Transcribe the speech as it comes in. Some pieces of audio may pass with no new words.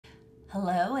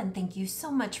Hello, and thank you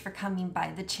so much for coming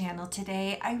by the channel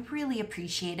today. I really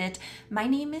appreciate it. My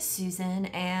name is Susan,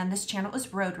 and this channel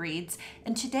is Road Reads,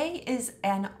 and today is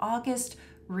an August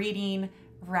reading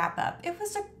wrap-up. It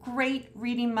was a great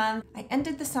reading month. I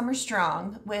ended the summer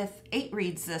strong with 8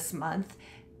 reads this month,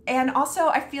 and also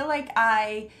I feel like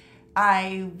I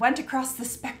went across the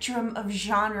spectrum of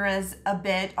genres a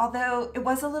bit, although it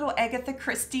was a little Agatha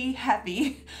Christie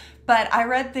heavy, but I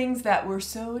read things that were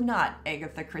so not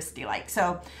Agatha Christie-like.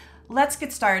 So let's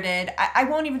get started. I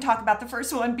won't even talk about the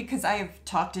first one because I have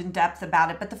talked in depth about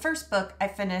it, but the first book I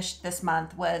finished this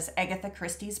month was Agatha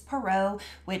Christie's Poirot,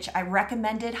 which I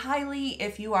recommended highly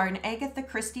if you are an Agatha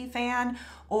Christie fan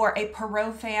or a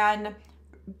Poirot fan.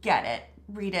 Get it,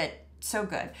 read it. So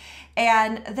good.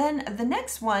 And then the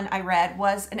next one I read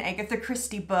was an Agatha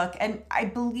Christie book, and I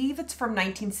believe it's from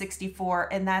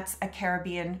 1964, and that's a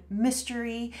Caribbean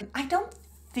mystery. I don't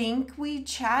think we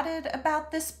chatted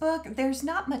about this book. There's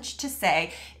not much to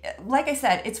say. Like I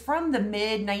said, it's from the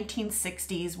mid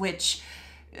 1960s, which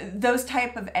those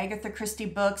type of Agatha Christie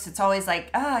books, it's always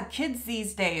like, kids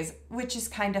these days, which is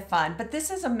kind of fun. But this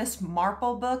is a Miss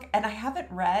Marple book, and I haven't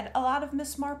read a lot of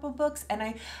Miss Marple books, and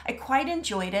I quite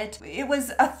enjoyed it. It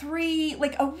was a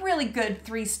really good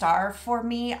 3-star for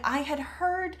me. I had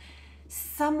heard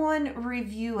someone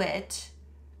review it.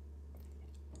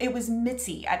 It was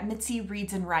Mitzi at Mitzi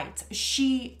Reads and Writes.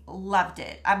 She loved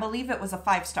it. I believe it was a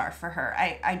 5-star for her.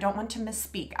 I don't want to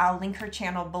misspeak. I'll link her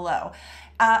channel below.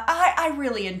 I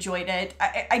really enjoyed it.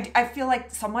 I feel like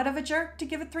somewhat of a jerk to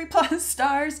give it 3+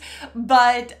 stars,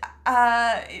 but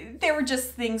there were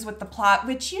just things with the plot,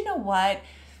 which, you know what?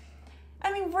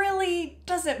 I mean, really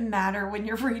doesn't matter when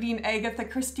you're reading Agatha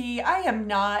Christie. I am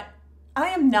not,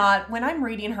 when I'm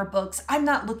reading her books, I'm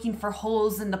not looking for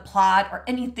holes in the plot or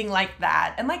anything like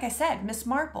that. And like I said, Miss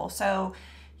Marple, so,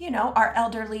 you know, our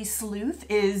elderly sleuth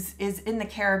is in the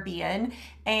Caribbean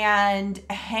and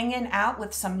hanging out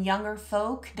with some younger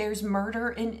folk. There's murder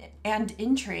and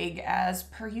intrigue as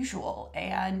per usual.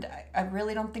 And I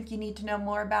really don't think you need to know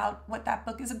more about what that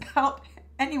book is about.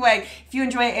 Anyway, if you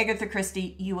enjoy Agatha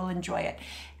Christie, you will enjoy it.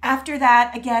 After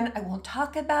that, again, I won't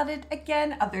talk about it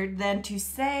again other than to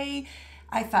say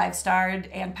I 5-starred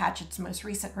Anne Patchett's most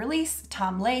recent release,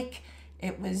 Tom Lake.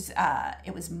 It was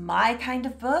my kind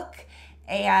of book,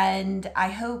 and I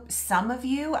hope some of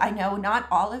you, I know not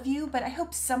all of you, but I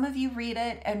hope some of you read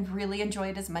it and really enjoy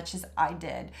it as much as I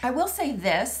did. I will say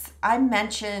this, I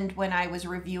mentioned when I was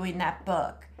reviewing that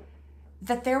book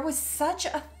that there was such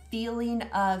a feeling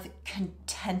of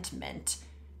contentment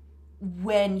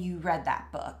when you read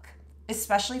that book,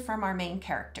 especially from our main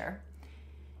character.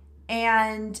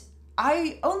 And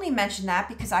I only mention that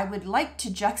because I would like to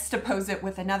juxtapose it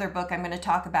with another book I'm going to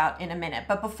talk about in a minute.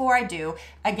 But before I do,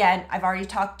 again, I've already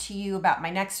talked to you about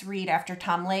my next read after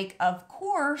Tom Lake. Of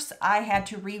course, I had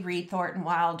to reread Thornton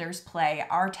Wilder's play,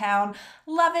 Our Town.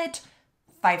 Love it.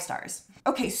 5 stars.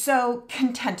 Okay, so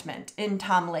contentment in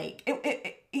Tom Lake.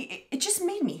 It just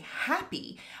made me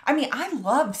happy. I mean, I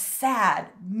love sad,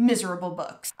 miserable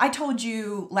books. I told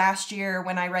you last year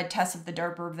when I read Tess of the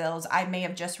D'Urbervilles, I may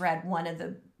have just read one of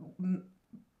the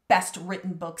best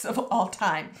written books of all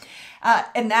time.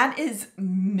 And that is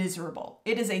miserable.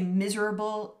 It is a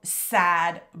miserable,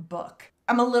 sad book.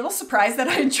 I'm a little surprised that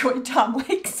I enjoyed Tom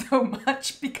Lake so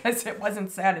much because it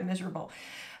wasn't sad and miserable.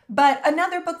 But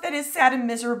another book that is sad and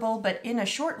miserable, but in a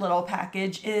short little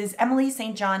package, is Emily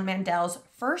St. John Mandel's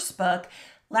first book,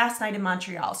 Last Night in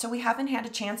Montreal. So we haven't had a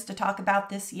chance to talk about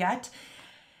this yet.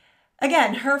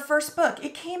 Again, her first book,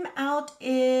 it came out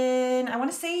in, I want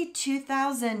to say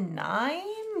 2009.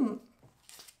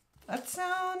 That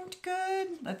sound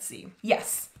good? Let's see.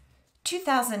 Yes,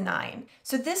 2009.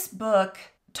 So this book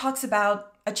talks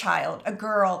about a child, a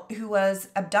girl who was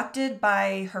abducted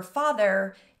by her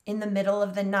father in the middle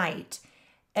of the night,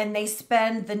 and they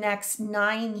spend the next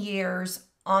 9 years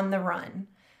on the run.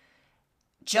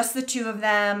 Just the two of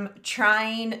them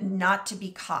trying not to be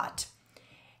caught.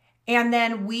 And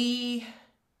then we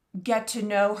get to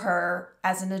know her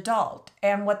as an adult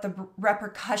and what the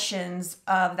repercussions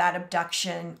of that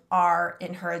abduction are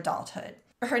in her adulthood.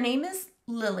 Her name is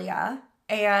Lilia,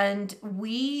 and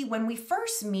when we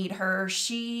first meet her,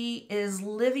 she is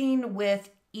living with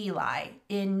Eli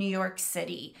in New York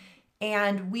City,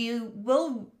 and we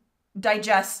will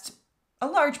digest a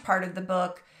large part of the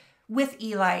book with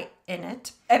Eli in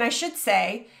it. And I should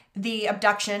say the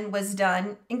abduction was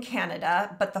done in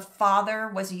Canada, but the father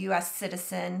was a US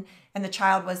citizen and the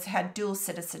child had dual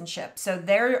citizenship. So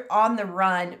they're on the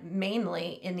run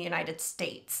mainly in the United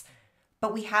States.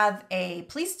 But we have a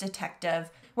police detective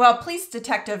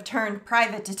turned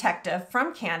private detective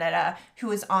from Canada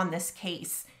who is on this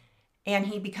case. and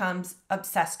he becomes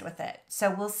obsessed with it.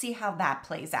 So we'll see how that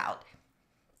plays out.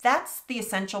 That's the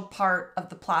essential part of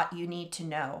the plot you need to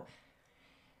know.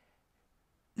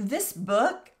 This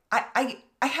book, I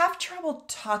have trouble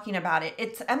talking about it.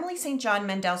 It's Emily St. John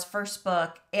Mandel's first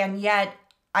book, and yet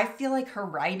I feel like her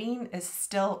writing is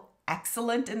still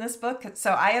excellent in this book.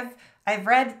 So I've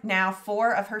read now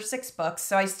 4 of her 6 books,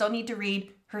 so I still need to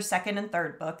read her second and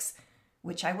third books,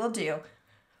 which I will do.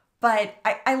 But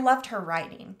I loved her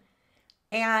writing.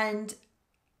 And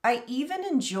I even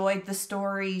enjoyed the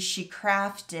story she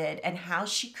crafted and how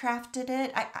she crafted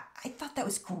it. I thought that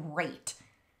was great.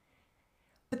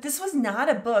 But this was not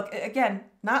a book, again,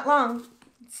 not long.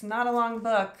 It's not a long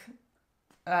book.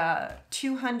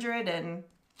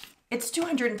 It's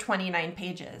 229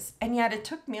 pages. And yet it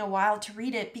took me a while to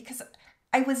read it because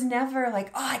I was never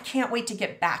like, oh, I can't wait to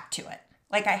get back to it,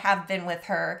 like I have been with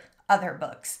her other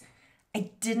books.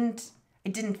 I didn't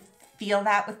feel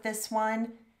that with this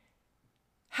one.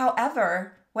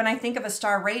 However, when I think of a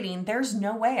star rating, there's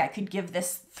no way I could give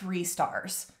this 3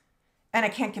 stars. And I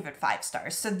can't give it 5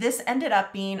 stars. So this ended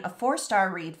up being a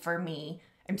 4-star read for me.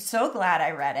 I'm so glad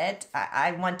I read it.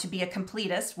 I want to be a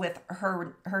completist with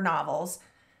her novels.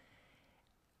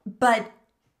 But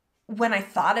when I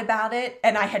thought about it,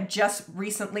 and I had just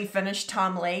recently finished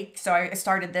Tom Lake, so I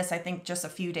started this, I think, just a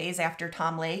few days after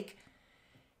Tom Lake.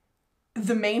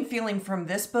 The main feeling from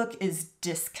this book is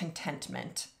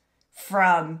discontentment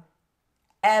from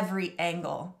every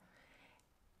angle.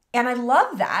 And I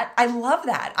love that.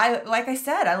 Like I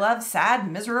said, I love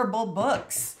sad, miserable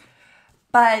books.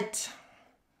 But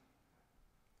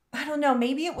I don't know,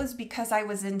 maybe it was because I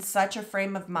was in such a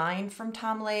frame of mind from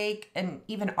Tom Lake and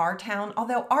even Our Town.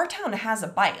 Although Our Town has a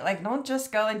bite. Like, don't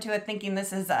just go into it thinking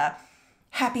this is a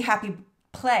happy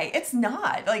play. It's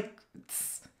not. Like,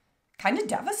 it's kind of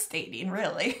devastating,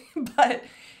 really. But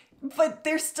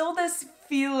there's still this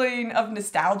feeling of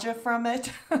nostalgia from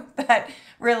it that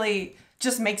really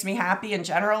just makes me happy in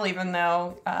general, even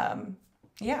though,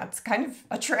 it's kind of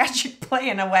a tragic play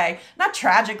in a way. Not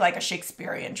tragic like a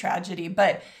Shakespearean tragedy,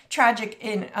 but tragic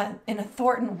in a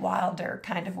Thornton Wilder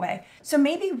kind of way. So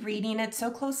maybe reading it so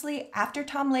closely after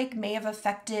Tom Lake may have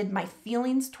affected my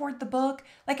feelings toward the book.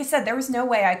 Like I said, there was no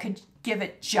way I could give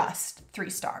it just 3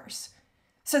 stars.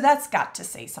 So that's got to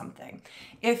say something.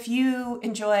 If you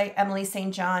enjoy Emily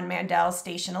St. John Mandel's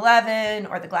Station 11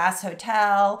 or The Glass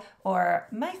Hotel or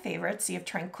my favorite, Sea of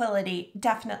Tranquility,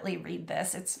 definitely read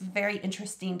this. It's very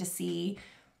interesting to see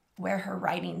where her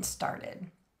writing started.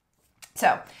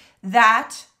 So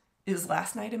that is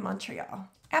Last Night in Montreal.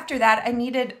 After that, I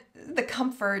needed the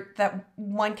comfort that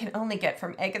one can only get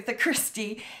from Agatha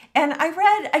Christie, and I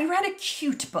read a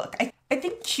cute book. I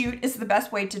think cute is the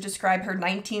best way to describe her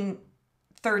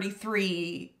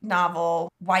 1933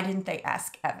 novel, Why Didn't They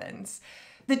Ask Evans?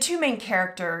 The 2 main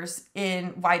characters in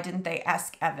Why Didn't They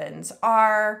Ask Evans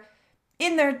are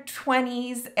in their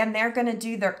 20s, and they're going to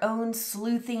do their own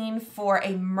sleuthing for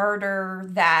a murder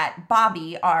that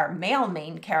Bobby, our male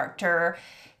main character,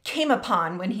 came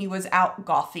upon when he was out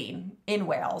golfing in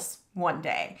Wales one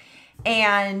day.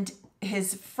 And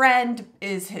his friend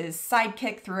is his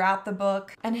sidekick throughout the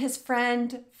book. And his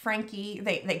friend, Frankie,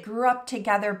 they grew up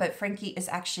together, but Frankie is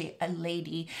actually a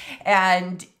lady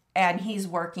and he's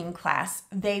working class.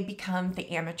 They become the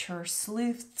amateur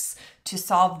sleuths to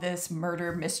solve this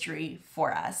murder mystery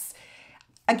for us.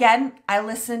 Again, I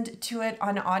listened to it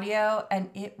on audio and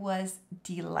it was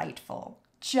delightful.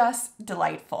 Just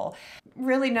delightful.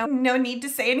 Really no need to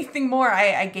say anything more.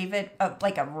 I gave it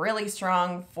a really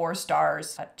strong 4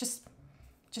 stars. Just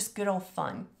good old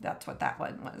fun. That's what that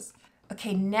one was.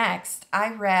 Okay, next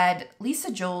I read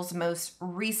Lisa Joel's most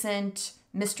recent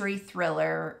mystery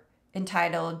thriller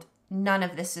entitled None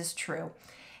of This Is True.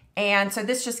 And so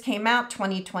this just came out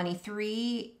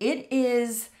 2023.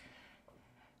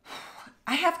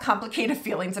 I have complicated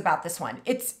feelings about this one.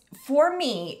 For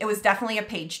me, it was definitely a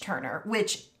page turner,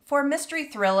 which for a mystery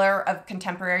thriller of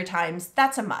contemporary times,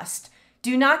 that's a must.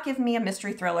 Do not give me a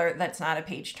mystery thriller that's not a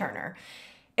page turner.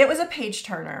 It was a page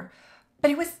turner,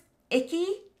 but it was icky.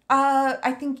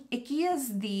 I think icky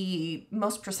is the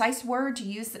most precise word to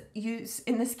use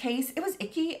in this case. It was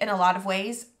icky in a lot of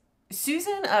ways.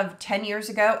 Susan of 10 years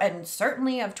ago and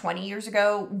certainly of 20 years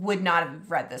ago would not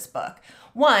have read this book.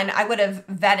 One, I would have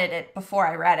vetted it before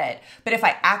I read it, but if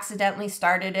I accidentally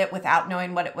started it without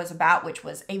knowing what it was about, which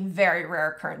was a very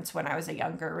rare occurrence when I was a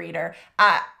younger reader,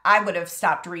 I would have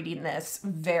stopped reading this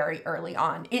very early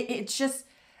on. It's just,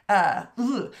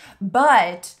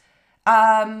 but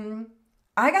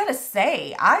I gotta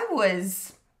say, I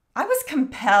was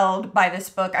compelled by this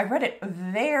book. I read it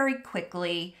very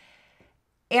quickly,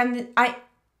 and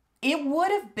it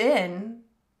would have been,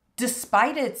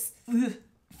 despite its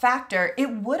factor, it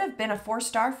would have been a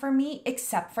 4-star for me,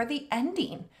 except for the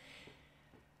ending.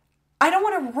 I don't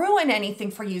want to ruin anything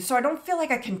for you, so I don't feel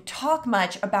like I can talk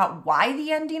much about why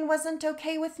the ending wasn't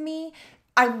okay with me.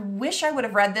 I wish I would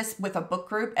have read this with a book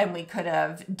group and we could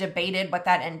have debated what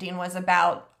that ending was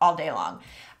about all day long.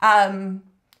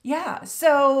 Yeah,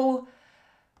 so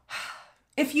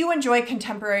if you enjoy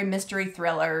contemporary mystery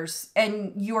thrillers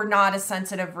and you're not a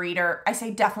sensitive reader, I say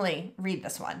definitely read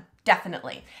this one.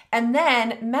 Definitely. And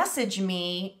then message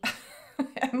me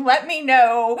and let me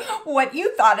know what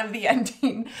you thought of the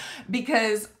ending,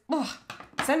 because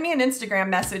send me an Instagram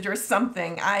message or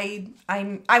something. I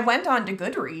went on to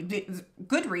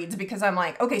Goodreads because I'm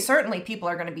like, okay, certainly people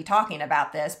are going to be talking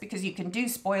about this, because you can do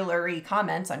spoilery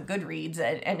comments on Goodreads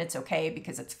and it's okay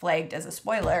because it's flagged as a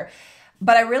spoiler.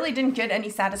 But I really didn't get any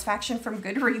satisfaction from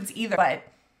Goodreads either. But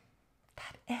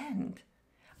that end,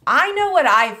 I know what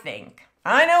I think.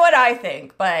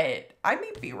 But I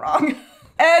may be wrong.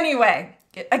 Anyway,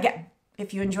 again,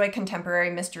 if you enjoy contemporary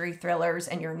mystery thrillers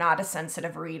and you're not a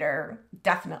sensitive reader,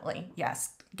 definitely,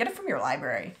 yes, get it from your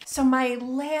library. So my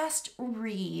last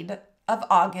read of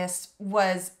August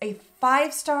was a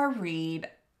 5-star read.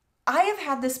 I have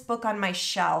had this book on my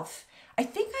shelf. I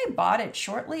think I bought it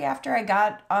shortly after I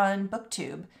got on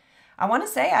BookTube. I want to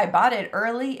say I bought it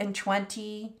early in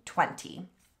 2020.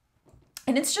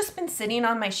 And it's just been sitting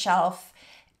on my shelf.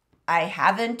 I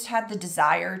haven't had the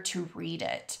desire to read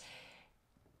it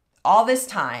all this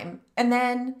time. And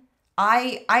then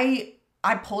I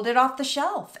pulled it off the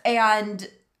shelf, and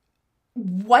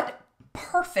what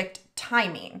perfect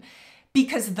timing,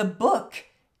 because the book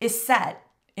is set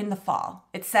in the fall.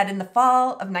 It's set in the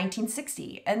fall of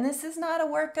 1960, and this is not a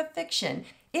work of fiction.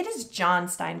 It is John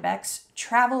Steinbeck's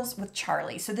Travels with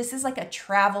Charlie. So this is like a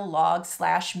travel log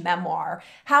 / memoir.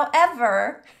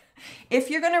 However, if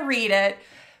you're going to read it,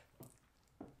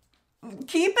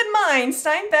 keep in mind,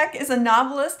 Steinbeck is a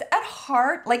novelist at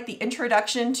heart. Like the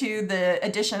introduction to the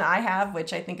edition I have,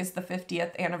 which I think is the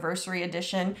 50th anniversary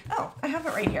edition. Oh, I have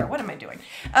it right here. What am I doing?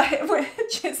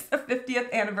 Which is the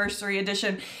 50th anniversary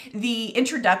edition. The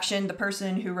introduction, the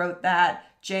person who wrote that,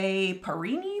 Jay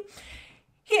Parini,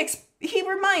 he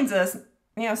reminds us,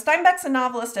 you know, Steinbeck's a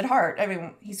novelist at heart. I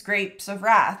mean, he's Grapes of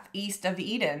Wrath, East of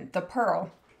Eden, The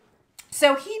Pearl.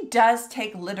 So he does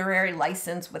take literary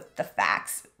license with the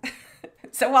facts.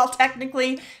 So while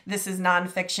technically this is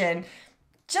nonfiction,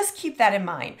 just keep that in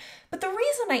mind. But the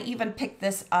reason I even picked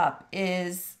this up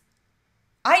is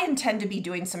I intend to be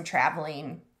doing some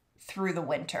traveling through the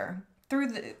winter,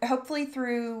 hopefully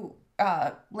through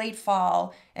late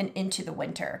fall and into the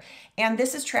winter. And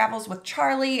this is Travels with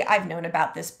Charlie. I've known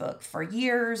about this book for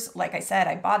years. Like I said,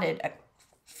 I bought it a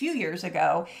few years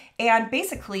ago. And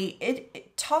basically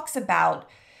it talks about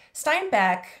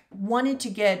Steinbeck wanted to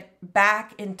get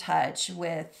back in touch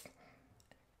with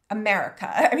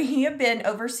America. I mean, he had been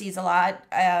overseas a lot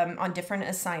on different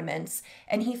assignments,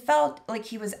 and he felt like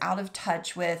he was out of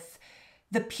touch with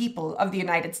the people of the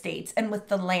United States and with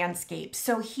the landscape.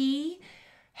 So he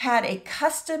had a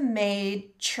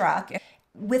custom-made truck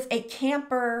with a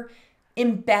camper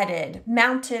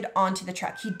mounted onto the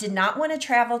truck. He did not want a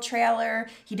travel trailer.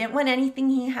 He didn't want anything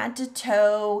he had to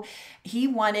tow. He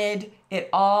wanted it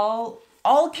all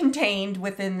contained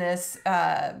within this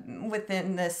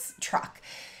truck.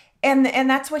 And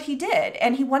that's what he did.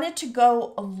 And he wanted to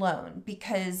go alone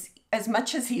because as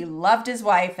much as he loved his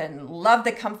wife and loved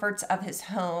the comforts of his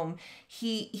home,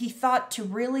 he thought to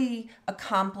really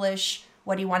accomplish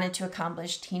what he wanted to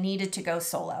accomplish, he needed to go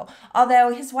solo.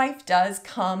 Although his wife does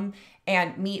come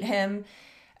and meet him.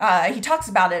 He talks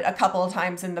about it a couple of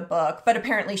times in the book, but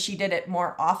apparently she did it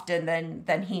more often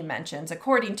than he mentions,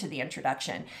 according to the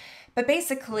introduction. But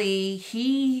basically,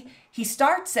 he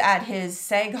starts at his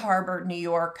Sag Harbor, New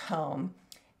York home,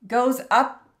 goes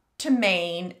up to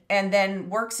Maine, and then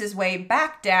works his way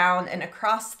back down and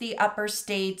across the upper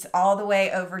states, all the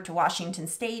way over to Washington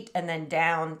State, and then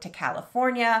down to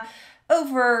California,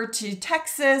 over to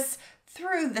Texas,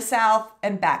 through the South,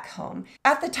 and back home.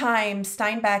 At the time,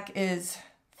 Steinbeck is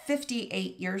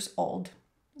 58 years old.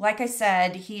 Like I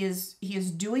said, he is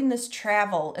doing this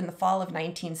travel in the fall of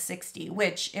 1960,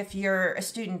 which, if you're a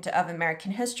student of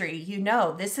American history, you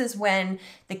know this is when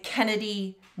the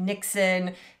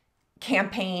Kennedy-Nixon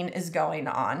campaign is going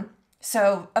on.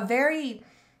 So a very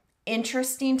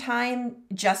interesting time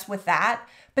just with that.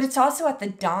 But it's also at the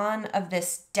dawn of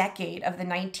this decade of the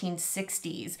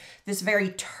 1960s, this very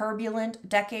turbulent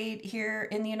decade here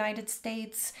in the United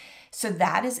States. So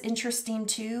that is interesting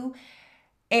too.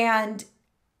 And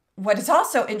What is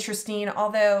also interesting,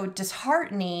 although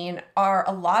disheartening, are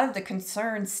a lot of the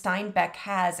concerns Steinbeck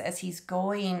has as he's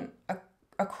going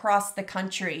across the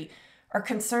country are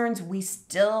concerns we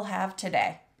still have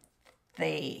today.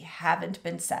 They haven't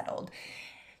been settled.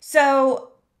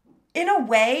 So, in a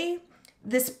way,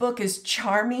 this book is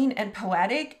charming and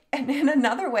poetic, and in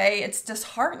another way, it's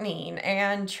disheartening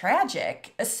and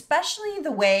tragic, especially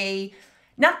the way,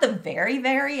 not the very,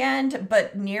 very end,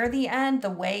 but near the end, the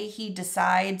way he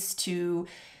decides to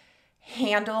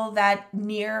handle that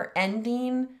near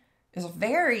ending is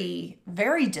very,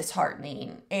 very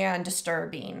disheartening and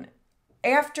disturbing.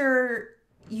 After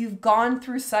you've gone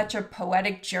through such a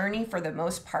poetic journey for the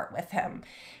most part with him.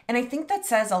 And I think that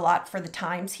says a lot for the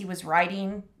times he was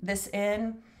writing this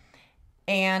in.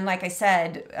 And like I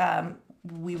said,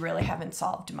 we really haven't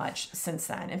solved much since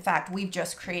then. In fact, we've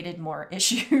just created more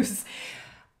issues.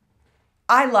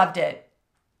 I loved it.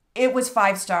 It was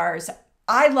 5 stars.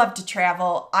 I love to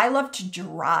travel. I love to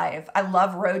drive. I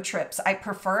love road trips. I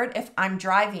prefer it if I'm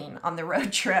driving on the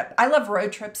road trip. I love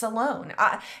road trips alone.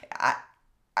 I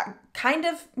kind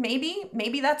of, maybe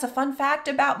that's a fun fact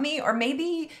about me, or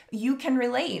maybe you can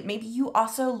relate. Maybe you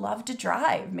also love to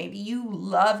drive. Maybe you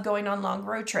love going on long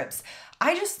road trips.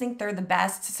 I just think they're the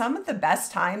best. Some of the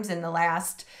best times in the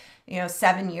last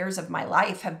 7 years of my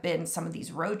life have been some of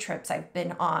these road trips I've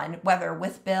been on, whether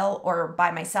with Bill or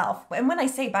by myself. And when I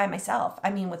say by myself,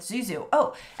 I mean with Zuzu.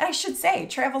 Oh, and I should say,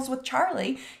 travels with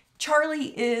Charlie.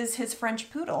 Charlie is his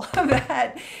French poodle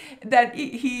that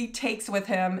he takes with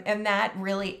him, and that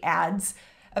really adds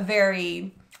a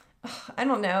very, I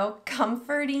don't know,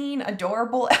 comforting,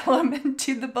 adorable element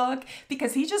to the book,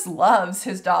 because he just loves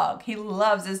his dog. He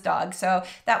loves his dog. So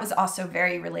that was also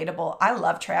very relatable. I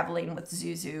love traveling with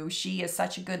Zuzu. She is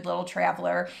such a good little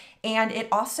traveler, and it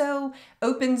also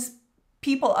opens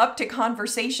people up to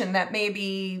conversation that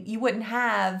maybe you wouldn't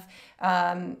have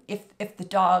if the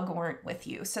dog weren't with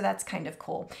you. So that's kind of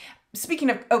cool. Speaking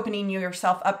of opening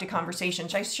yourself up to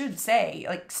conversations, I should say,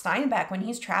 like Steinbeck, when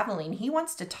he's traveling, he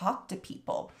wants to talk to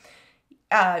people.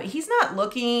 He's not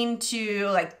looking to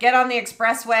like get on the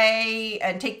expressway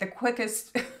and take the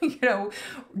quickest,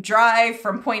 drive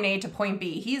from point A to point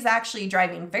B. He's actually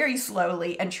driving very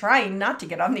slowly and trying not to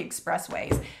get on the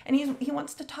expressways. And he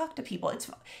wants to talk to people.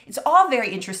 It's all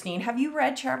very interesting. Have you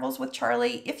read Travels with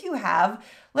Charlie? If you have,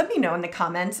 let me know in the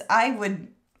comments. I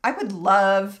would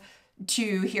love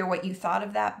to hear what you thought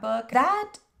of that book.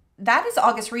 That is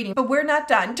August reading, but we're not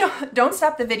done. Don't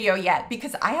stop the video yet,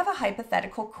 because I have a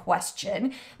hypothetical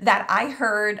question that I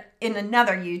heard in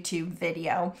another YouTube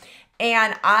video,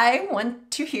 and I want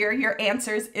to hear your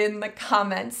answers in the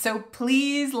comments. So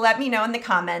please let me know in the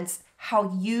comments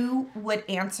how you would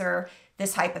answer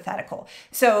this hypothetical.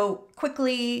 So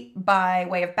quickly, by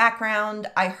way of background,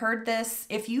 I heard this.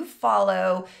 If you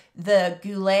follow the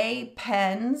Goulet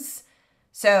pens,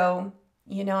 so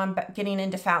I'm getting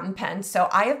into fountain pens. So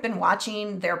I have been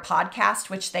watching their podcast,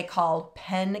 which they call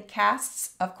Pencasts,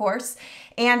 of course.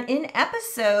 And in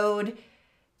episode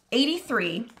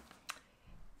 83,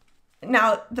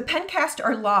 now the Pencasts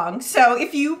are long. So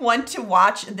if you want to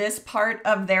watch this part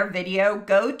of their video,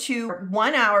 go to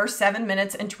 1 hour, 7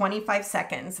 minutes, and 25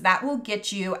 seconds. That will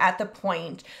get you at the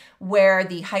point where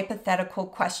the hypothetical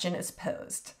question is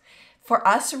posed. For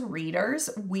us readers,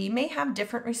 we may have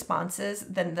different responses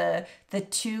than the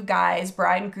 2 guys,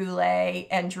 Brian Goulet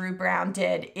and Drew Brown,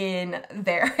 did in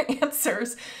their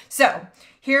answers. So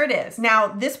here it is. Now,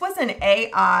 this was an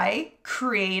AI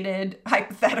created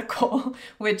hypothetical,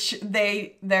 which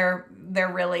they're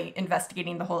really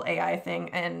investigating the whole AI thing,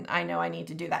 and I know I need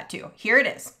to do that too. Here it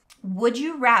is. Would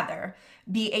you rather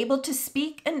be able to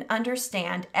speak and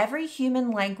understand every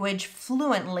human language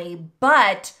fluently,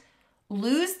 but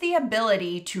lose the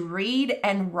ability to read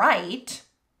and write,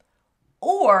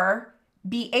 or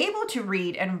be able to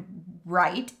read and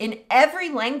write in every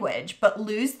language, but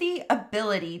lose the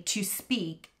ability to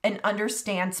speak and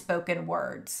understand spoken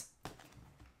words?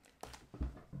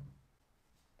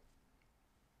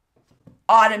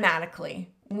 Automatically,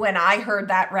 when I heard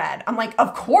that read, I'm like,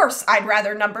 of course I'd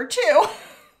rather number 2.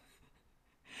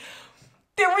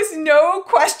 There was no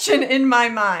question in my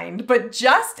mind, but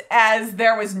just as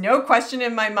there was no question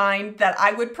in my mind that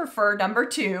I would prefer number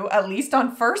 2, at least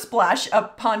on first blush,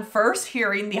 upon first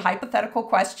hearing the hypothetical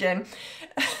question,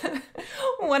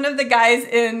 one of the guys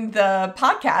in the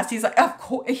podcast, he's like, of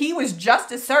course, he was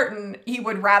just as certain he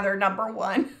would rather number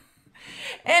 1.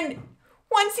 And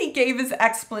once he gave his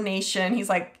explanation, he's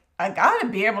like, I gotta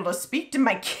be able to speak to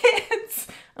my kids.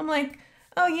 I'm like,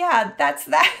 oh yeah, that's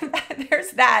that.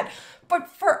 There's that. But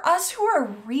for us who are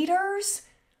readers,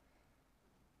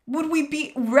 Would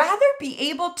we rather be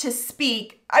able to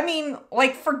speak? I mean,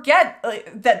 like, forget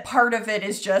that part of it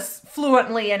is just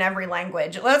fluently in every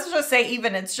language. Let's just say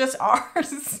even it's just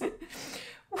ours.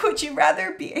 Would you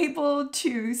rather be able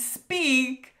to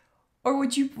speak, or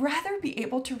would you rather be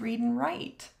able to read and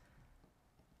write?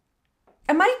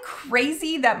 Am I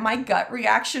crazy that my gut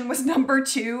reaction was number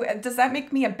 2? Does that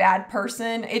make me a bad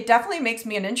person? It definitely makes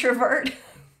me an introvert.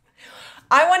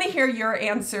 I want to hear your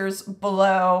answers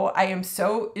below. I am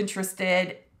so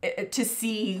interested to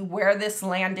see where this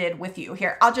landed with you.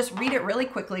 Here, I'll just read it really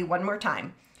quickly one more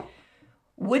time.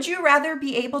 Would you rather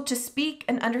be able to speak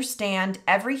and understand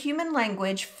every human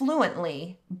language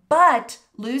fluently, but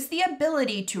lose the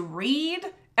ability to read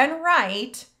and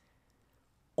write?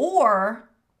 Or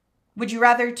would you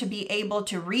rather to be able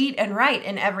to read and write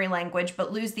in every language,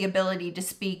 but lose the ability to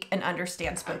speak and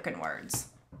understand spoken words?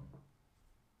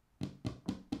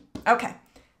 Okay,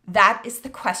 that is the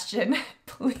question.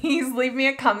 Please leave me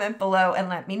a comment below and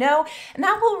let me know. And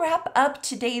that will wrap up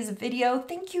today's video.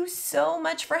 Thank you so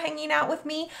much for hanging out with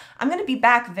me. I'm going to be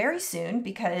back very soon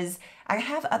because I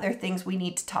have other things we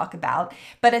need to talk about.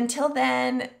 But until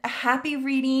then, happy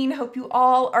reading. Hope you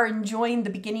all are enjoying the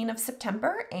beginning of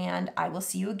September, and I will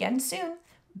see you again soon.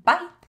 Bye.